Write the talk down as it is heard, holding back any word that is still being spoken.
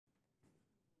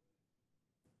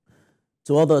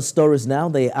To other stories now,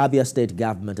 the Abia State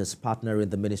Government is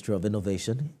partnering the Ministry of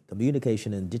Innovation,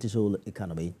 Communication and Digital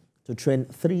Economy to train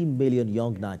 3 million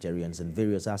young Nigerians in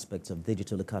various aspects of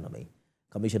digital economy.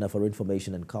 Commissioner for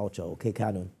Information and Culture, Okey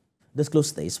Kanu,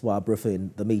 disclosed this while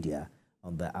briefing the media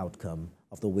on the outcome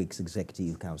of the week's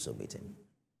Executive Council meeting.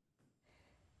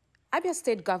 Abia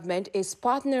State Government is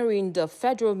partnering the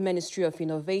Federal Ministry of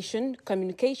Innovation,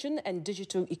 Communication and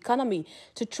Digital Economy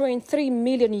to train 3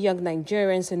 million young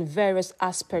Nigerians in various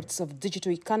aspects of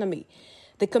digital economy.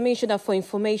 The Commissioner for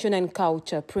Information and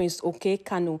Culture, Prince Okey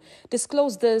Kanu,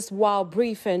 disclosed this while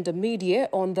briefing the media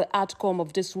on the outcome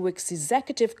of this week's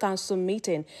Executive Council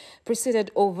meeting,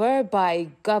 presided over by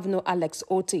Governor Alex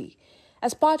Otti.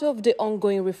 As part of the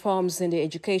ongoing reforms in the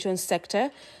education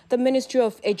sector, the Ministry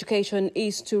of Education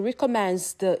is to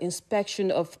recommence the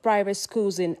inspection of private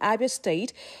schools in Abia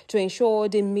State to ensure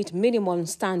they meet minimum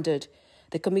standard.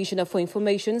 The Commissioner for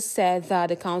Information said that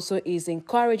the Council is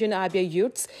encouraging Abia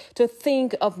youths to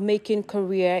think of making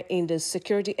career in the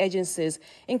security agencies,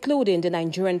 including the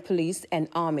Nigerian Police and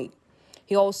Army.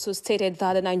 He also stated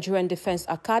that the Nigerian Defense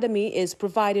Academy is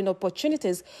providing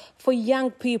opportunities for young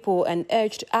people and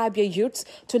urged Abia youths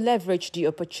to leverage the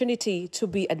opportunity to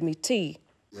be admittee.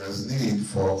 There's need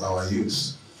for our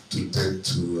youths to take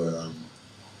to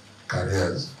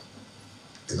careers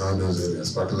in all those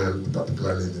areas,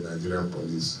 particularly in the Nigerian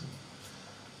police,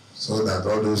 so that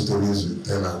all those stories we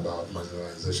tell about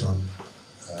marginalization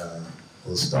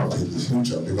will stop in the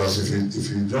future. Because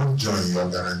if you don't join, you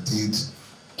are guaranteed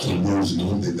to lose, you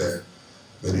won't be there.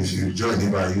 But if you join,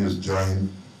 if our youth join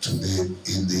today,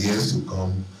 in the years to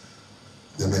come,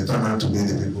 they may turn out to be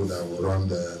the people that will run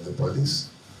the police.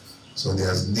 So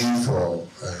there's need for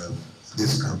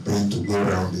this campaign to go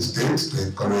around the states to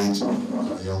encourage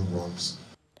our young ones.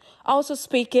 Also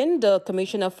speaking, the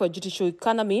Commissioner for Judicial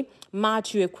Economy,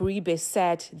 Matthew Ekuribe,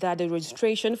 said that the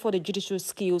registration for the judicial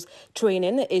skills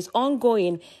training is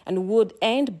ongoing and would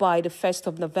end by the 1st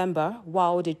of November,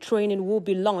 while the training will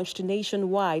be launched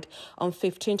nationwide on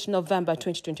 15th November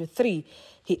 2023.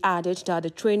 He added that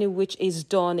the training, which is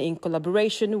done in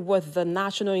collaboration with the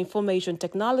National Information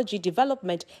Technology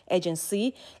Development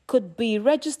Agency, could be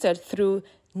registered through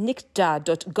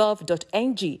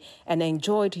nicda.gov.ng and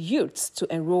enjoyed youths to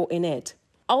enroll in it.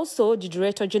 Also, the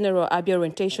Director General Abia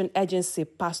Orientation Agency,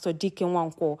 Pastor Dikin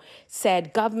Wanko,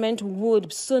 said government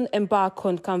would soon embark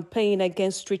on campaign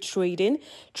against street trading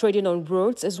on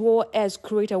roads, as well as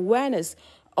create awareness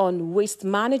on waste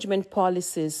management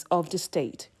policies of the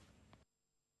state.